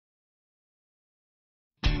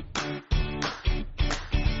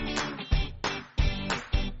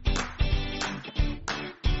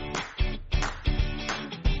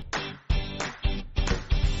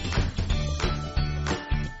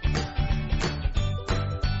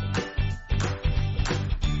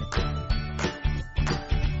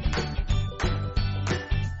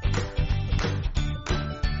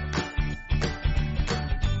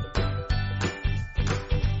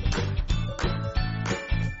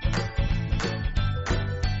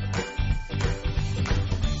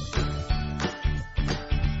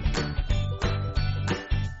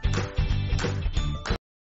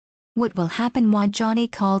What will happen? Why Johnny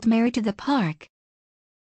called Mary to the park?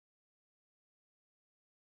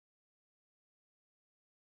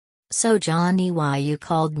 So Johnny, why you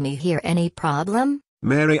called me here? Any problem?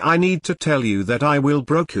 Mary, I need to tell you that I will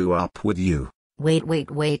broke you up with you.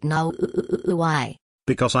 Wait, no, why?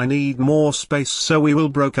 Because I need more space, so we will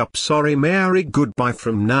broke up. Sorry Mary, goodbye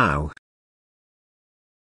from now.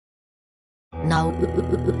 No,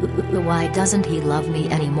 why doesn't he love me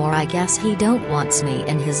anymore? I guess he don't wants me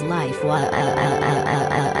in his life. Why?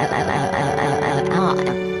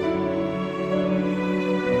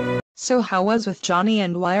 So how was with Johnny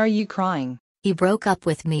and why are you crying? He broke up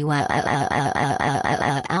with me.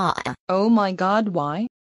 Oh my God, why?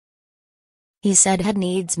 He said he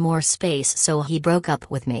needs more space, so he broke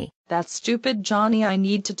up with me. That's stupid, Johnny. I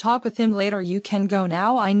need to talk with him later. You can go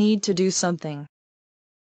now. I need to do something.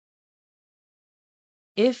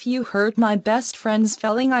 If you hurt my best friend's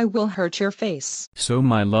feeling, I will hurt your face. So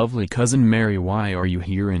my lovely cousin Mary, why are you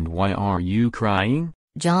here and why are you crying?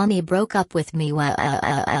 Johnny broke up with me. Oh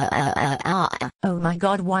my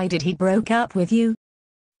God, why did he broke up with you?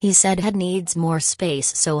 He said he needs more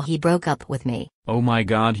space, so he broke up with me. Oh my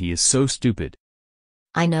God, he is so stupid.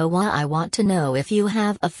 I know why. I want to know if you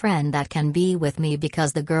have a friend that can be with me,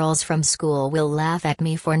 because the girls from school will laugh at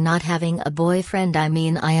me for not having a boyfriend. I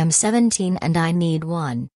mean, I am 17 and I need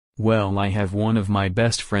one. Well, I have one of my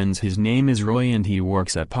best friends. His name is Roy and he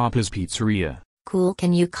works at Papa's Pizzeria. Cool.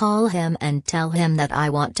 Can you call him and tell him that I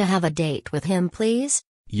want to have a date with him, please?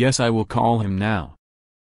 Yes, I will call him now.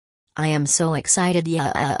 I am so excited.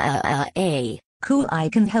 Cool, I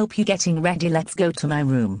can help you getting ready. Let's go to my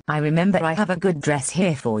room. I remember I have a good dress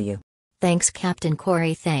here for you. Thanks, Captain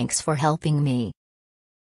Corey. Thanks for helping me.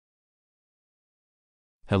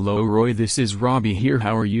 Hello Roy, this is Robbie here.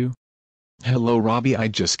 How are you? Hello Robbie, I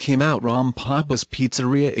just came out from Papa's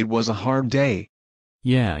Pizzeria. It was a hard day.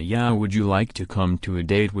 Yeah, would you like to come to a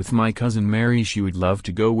date with my cousin Mary? She would love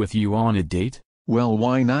to go with you on a date. Well,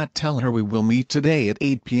 why not tell her we will meet today at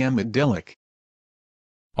 8 p.m. idyllic.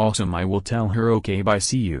 Awesome, I will tell her. Okay, bye,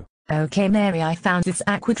 see you. Okay Mary, I found this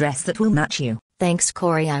aqua dress that will match you. Thanks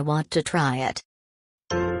Corey, I want to try it.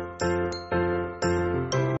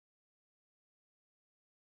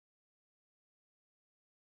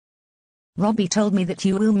 Robbie told me that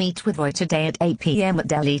you will meet with Roy today at 8 p.m. at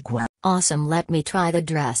Deliqua. Awesome, let me try the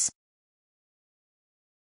dress.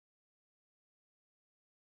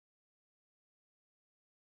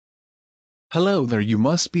 Hello there, you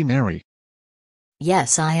must be Mary.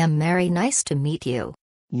 Yes, I am Mary. Nice to meet you.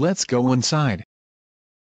 Let's go inside.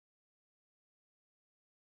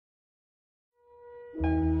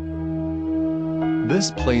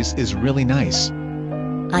 This place is really nice.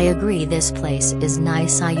 I agree, this place is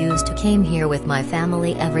nice. I used to came here with my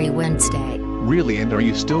family every Wednesday. Really, and are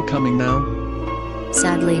you still coming now?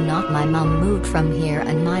 Sadly not. My mom moved from here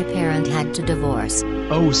and my parent had to divorce.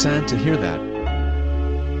 Oh, sad to hear that.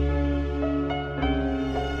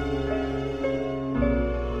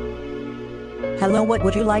 Hello, what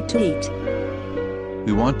would you like to eat?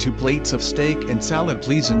 We want 2 plates of steak and salad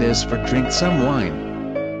please, and as for drink some wine.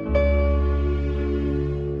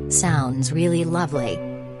 Sounds really lovely.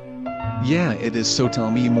 Yeah, it is. So tell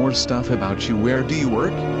me more stuff about you. Where do you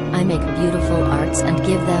work? I make beautiful arts and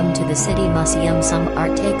give them to the city museum. Some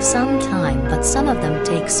art takes some time, but some of them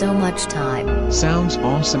take so much time. Sounds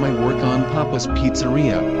awesome. I work on Papa's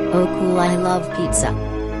Pizzeria. Oh cool, I love pizza.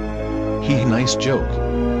 Nice joke.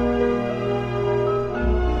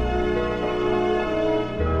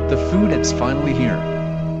 The food, it's finally here.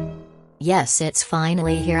 Yes, it's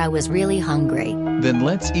finally here. I was really hungry. Then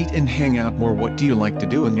let's eat and hang out more. What do you like to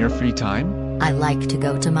do in your free time? I like to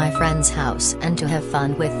go to my friend's house and to have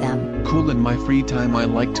fun with them. Cool, in my free time I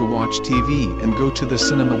like to watch TV and go to the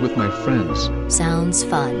cinema with my friends. Sounds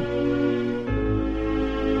fun.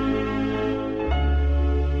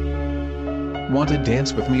 Want to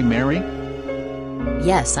dance with me, Mary?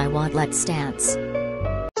 Yes, I want. Let's dance.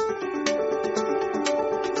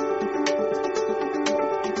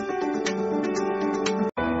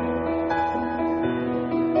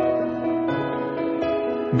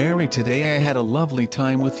 Mary, today I had a lovely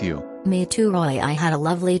time with you. Me too, Roy. I had a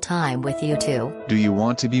lovely time with you too. Do you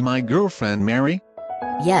want to be my girlfriend, Mary?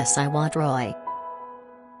 Yes, I want Roy.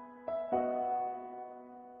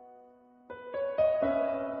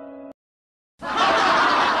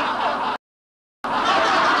 I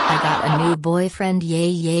got a new boyfriend.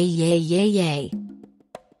 Yay.